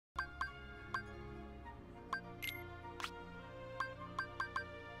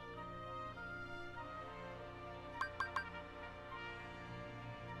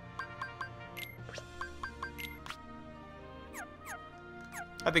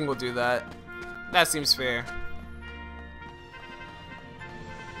I think we'll do that. That seems fair.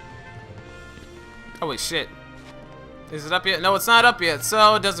 Oh wait, shit. Is it up yet? No, it's not up yet,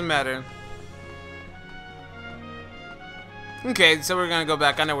 so it doesn't matter. Okay, so we're gonna go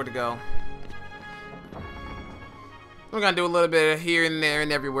back. I know where to go. We're gonna do a little bit of here and there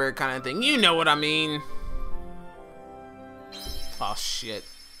and everywhere kind of thing. You know what I mean. Oh shit.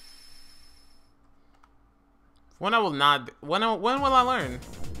 When I will not. When will I learn?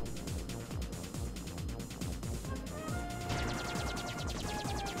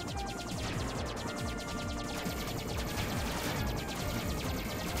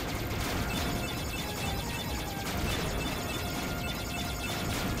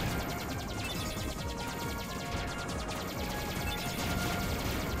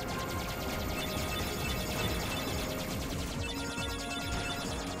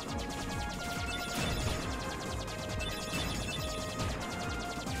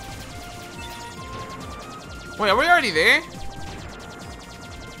 Wait, are we already there?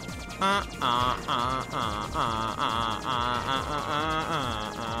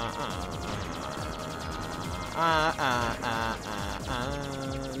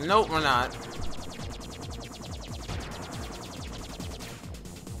 Nope, we're not.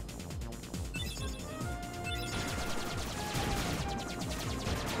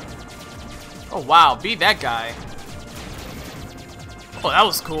 Oh wow, beat that guy. Oh, that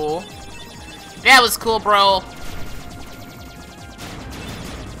was cool. That was cool, bro.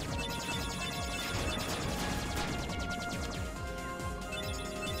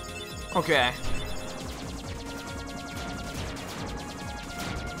 Okay.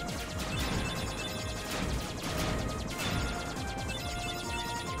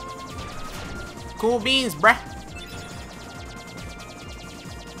 Cool beans, bruh.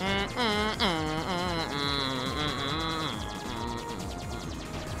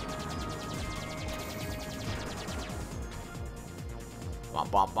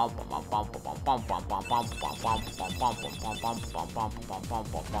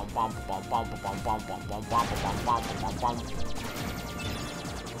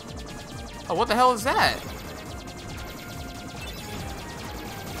 Oh, what the hell is that?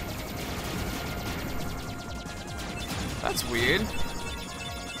 That's weird.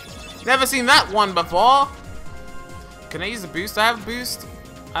 Never seen that one before. Can I use a boost? I have a boost?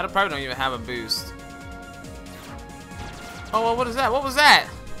 I probably don't even have a boost. Oh, well, what is that? What was that?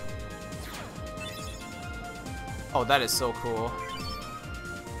 Oh, that is so cool.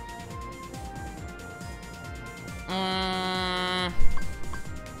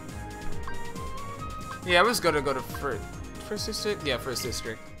 Yeah, I was gonna go to first district. Yeah, first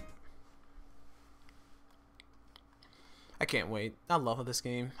district. I can't wait. I love this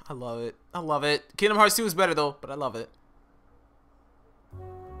game. I love it. I love it. Kingdom Hearts 2 is better though, but I love it.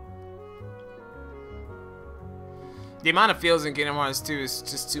 The amount of feels in Kingdom Hearts 2 is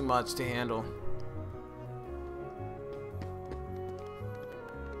just too much to handle.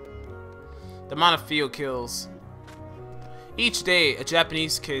 The amount of feel kills. Each day, a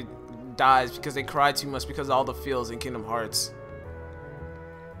Japanese kid dies because they cry too much because of all the feels in Kingdom Hearts.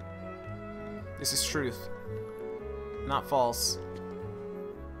 This is truth, not false.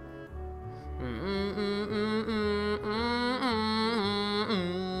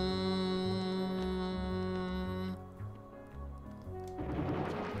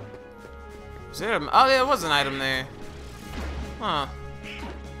 Was there a, oh, there was an item there. Huh.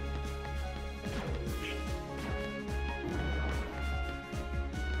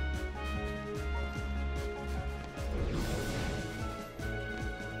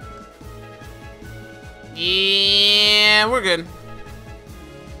 Yeah, we're good.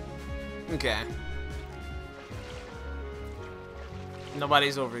 Okay.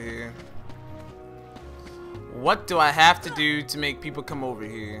 Nobody's over here. What do I have to do to make people come over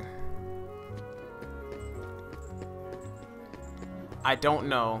here? I don't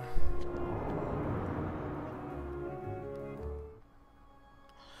know.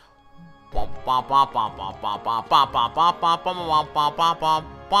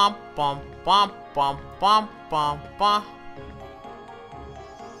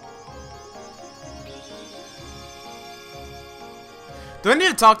 Do I need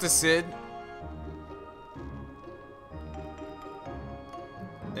to talk to Sid?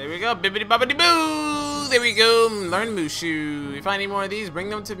 There we go, bibbidi bobbidi boo! There we go, learn Mushu. If I need more of these, bring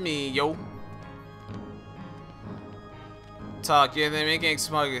them to me, yo. Talk, yeah, they're making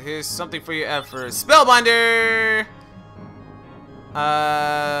smug. Here's something for your effort. Spellbinder!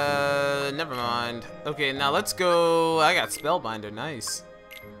 Never mind. Okay, now let's go. I got Spellbinder, nice.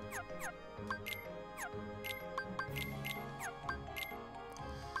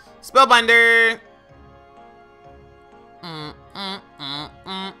 Spellbinder.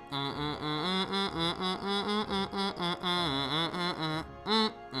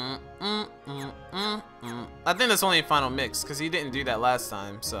 I think that's only a final mix because he didn't do that last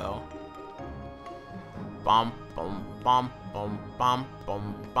time, so. Bum bum bum bum bum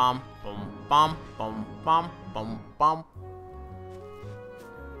bum bum bum bum bum bum bum bum.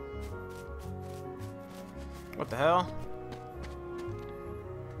 What the hell?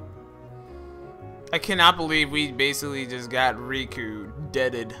 I cannot believe we basically just got Riku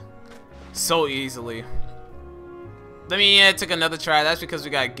deaded so easily. I mean, yeah, it took another try. That's because we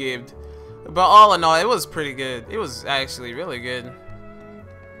got gibbed. But all in all, it was pretty good. It was actually really good.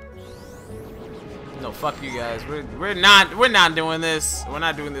 No, fuck you guys. We're not doing this. We're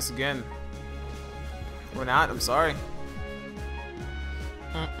not doing this again. We're not. I'm sorry.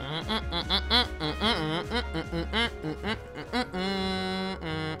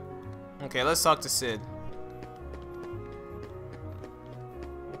 Okay, let's talk to Sid.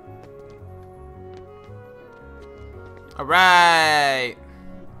 Alright.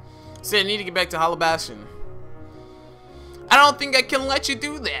 Sid, I need to get back to Hollow Bastion. I don't think I can let you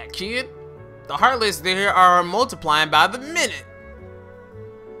do that, kid. The Heartless there are multiplying by the minute.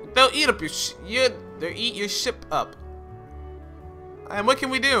 They'll eat up they'll eat your ship up. And what can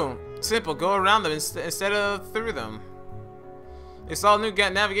we do? Simple, go around them instead of through them. Install a new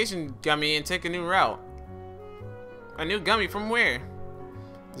navigation gummy and take a new route. A new gummy from where?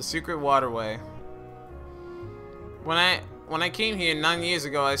 The secret waterway. When I came here 9 years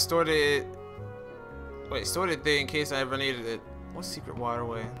ago, I stored it. Wait, stored it there in case I ever needed it. What secret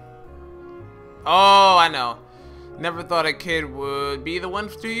waterway? Oh, I know. Never thought a kid would be the one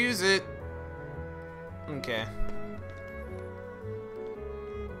to use it. Okay.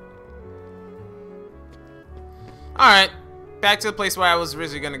 Alright. Back to the place where I was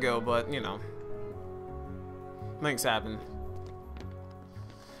originally gonna go, but, you know. Things happen.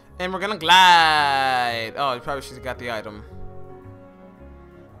 And we're gonna glide. Oh, you probably should have got the item.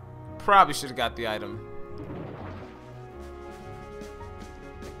 Probably should have got the item.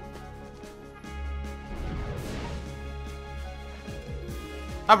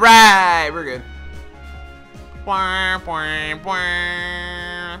 Alright, we're good.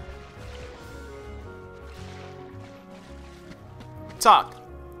 Talk.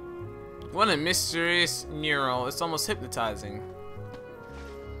 What a mysterious neural. It's almost hypnotizing.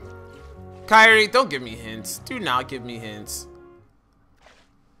 Kairi, don't give me hints. Do not give me hints.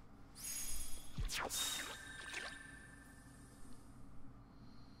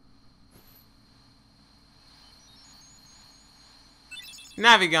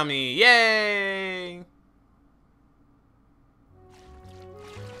 Navigummy, yay!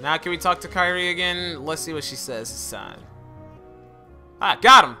 Now can we talk to Kairi again? Let's see what she says this time. Ah,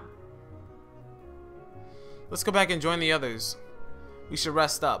 got him! Let's go back and join the others. We should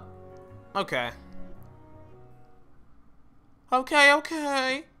rest up. Okay. Okay.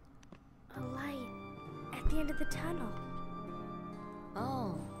 A light at the end of the tunnel.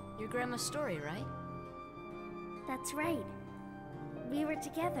 Oh, your grandma's story, right? That's right. We were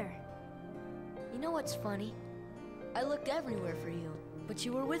together. You know what's funny? I looked everywhere for you, but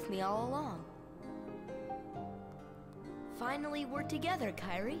you were with me all along. Finally, we're together,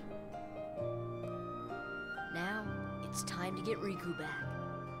 Kairi. Now, it's time to get Riku back.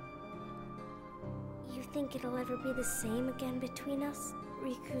 You think it'll ever be the same again between us?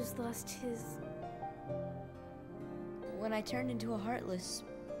 Riku's lost his... When I turned into a Heartless,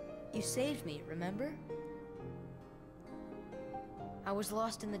 you saved me, remember? I was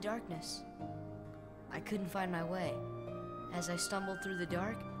lost in the darkness. I couldn't find my way. As I stumbled through the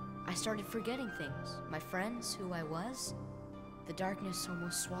dark, I started forgetting things. My friends, who I was. The darkness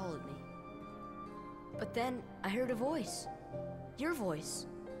almost swallowed me. But then I heard a voice. Your voice.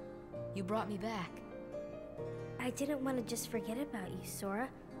 You brought me back. I didn't want to just forget about you, Sora.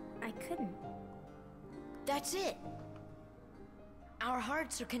 I couldn't. That's it! Our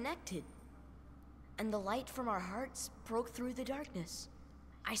hearts are connected. And the light from our hearts broke through the darkness.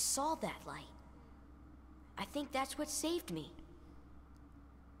 I saw that light. I think that's what saved me.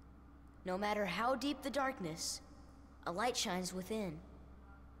 No matter how deep the darkness, a light shines within.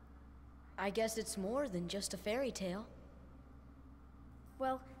 I guess it's more than just a fairy tale.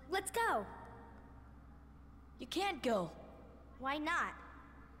 Well, let's go. You can't go. Why not?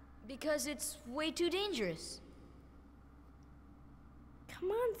 Because it's way too dangerous. Come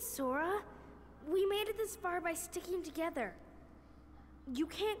on, Sora. We made it this far by sticking together. You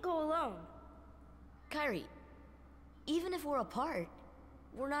can't go alone. Kairi, even if we're apart,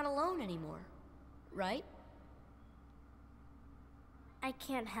 we're not alone anymore, right? I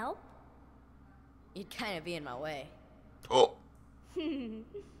can't help? You'd kind of be in my way. Oh.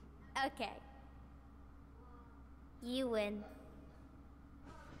 Okay. You win.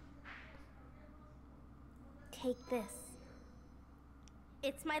 Take this.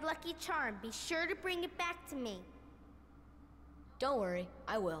 It's my lucky charm. Be sure to bring it back to me. Don't worry,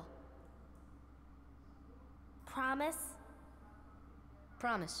 I will. Promise?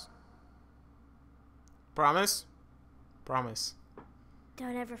 Promise. Promise? Promise.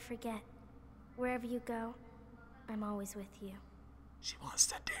 Don't ever forget. Wherever you go, I'm always with you. She wants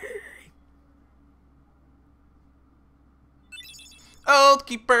to date. Oath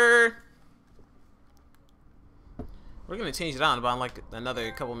Keeper. We're gonna change it on about like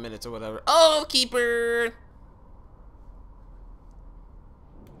another couple minutes or whatever. Oath Keeper.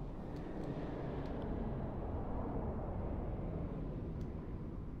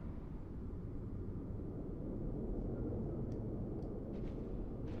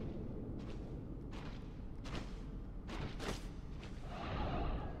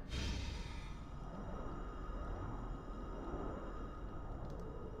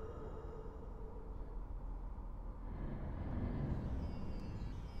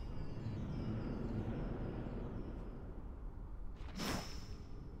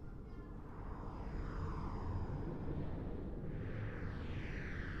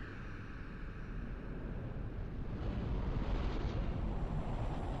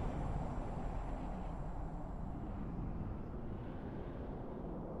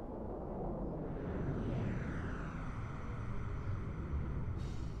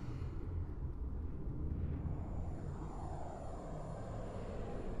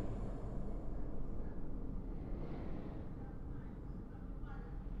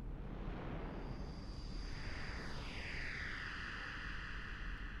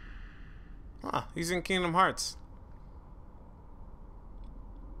 Huh, he's in Kingdom Hearts.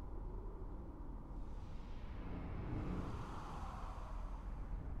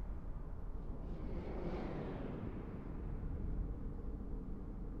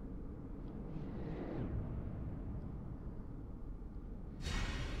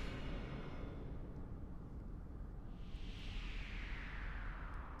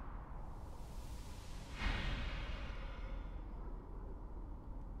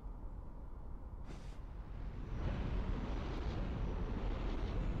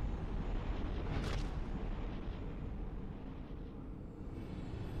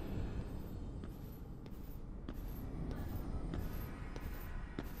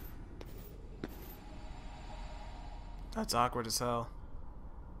 That's awkward as hell.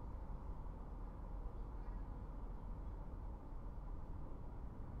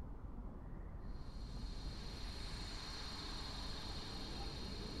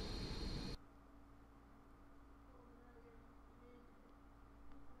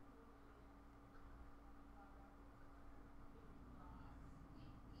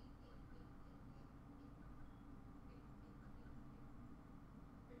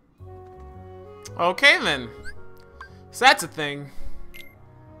 Okay then. So that's a thing.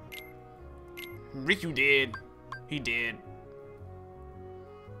 Riku did. He did.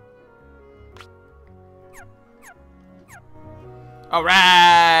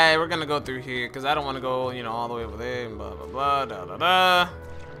 Alright, we're gonna go through here because I don't want to go, you know, all the way over there and blah blah blah da da da.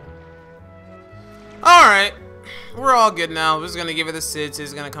 Alright. We're all good now. We're just gonna give it a sit.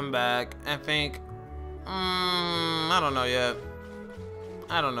 He's gonna come back. I think. I don't know yet.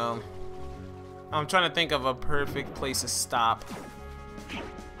 I don't know. I'm trying to think of a perfect place to stop.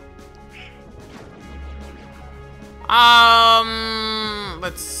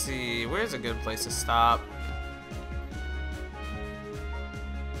 Let's see. Where's a good place to stop?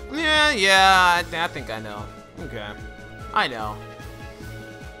 Yeah, I think I know. Okay. I know.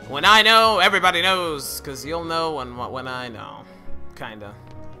 When I know, everybody knows, because you'll know when I know. Kinda.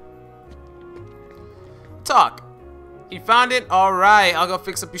 Talk. You found it? Alright, I'll go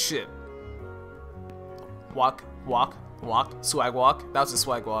fix up your ship. Walk, walk, walk, swag walk. That was a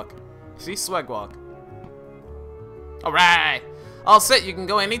swag walk. See? Swag walk. Alright! All set, you can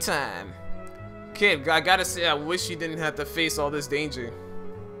go anytime. Kid, I gotta say, I wish you didn't have to face all this danger.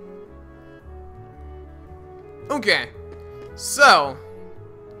 Okay. So.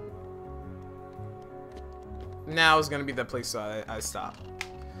 Now is gonna be the place I stop.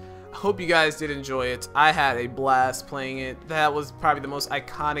 I hope you guys did enjoy it. I had a blast playing it. That was probably the most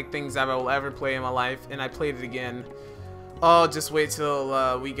iconic things I will ever play in my life, and I played it again. Oh, just wait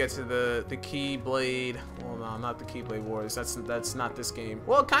till we get to the Keyblade. Well, no, not the Keyblade Wars. That's not this game.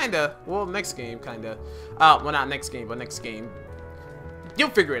 Well, kinda. Well, next game, kinda. Well, not next game, but next game. You'll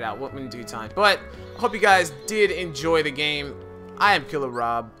figure it out in due time. But I hope you guys did enjoy the game. I am Killer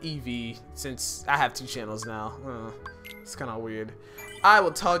Rob EV, since I have 2 channels now. It's kind of weird. I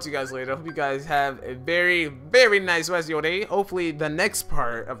will talk to you guys later. Hope you guys have a very, very nice rest of your day. Hopefully the next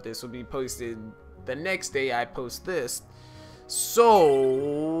part of this will be posted the next day I post this.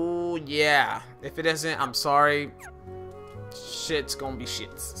 So yeah, if it isn't, I'm sorry. Shit's gonna be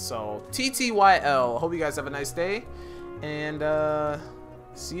shit. So TTYL. Hope you guys have a nice day, and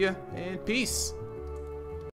see ya and peace.